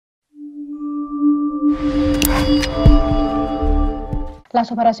Las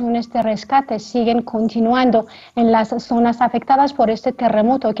operaciones de rescate siguen continuando en las zonas afectadas por este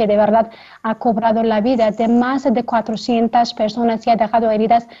terremoto que de verdad ha cobrado la vida de más de 400 personas y ha dejado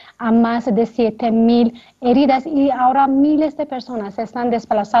heridas a más de 7.000 heridas, y ahora miles de personas están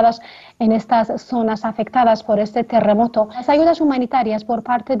desplazadas en estas zonas afectadas por este terremoto. Las ayudas humanitarias por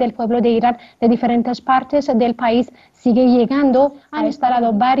parte del pueblo de Irán de diferentes partes del país sigue llegando. Han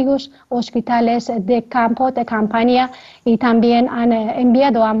instalado varios hospitales de campo, de campaña, y también han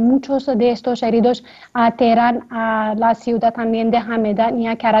enviado a muchos de estos heridos a Teherán, a la ciudad también de Hamedan y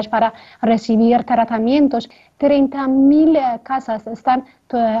a Karaj para recibir tratamientos. 30.000 casas están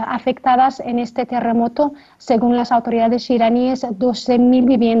afectadas en este terremoto. Según las autoridades iraníes, 12.000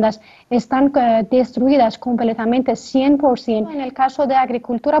 viviendas están destruidas completamente, 100%. En el caso de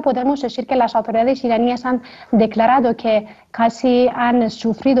agricultura, podemos decir que las autoridades iraníes han declarado que casi han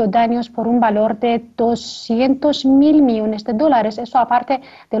sufrido daños por un valor de 200.000 millones de dólares. Eso aparte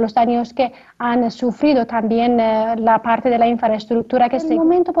de los daños que han sufrido también la parte de la infraestructura. En este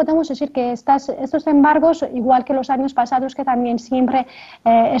momento podemos decir que estos embargos, igual que los años pasados, que también siempre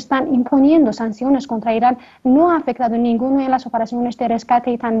están imponiendo sanciones contra Irán, no ha afectado ninguno en las operaciones de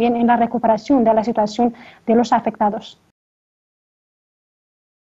rescate y también en la recuperación de la situación de los afectados.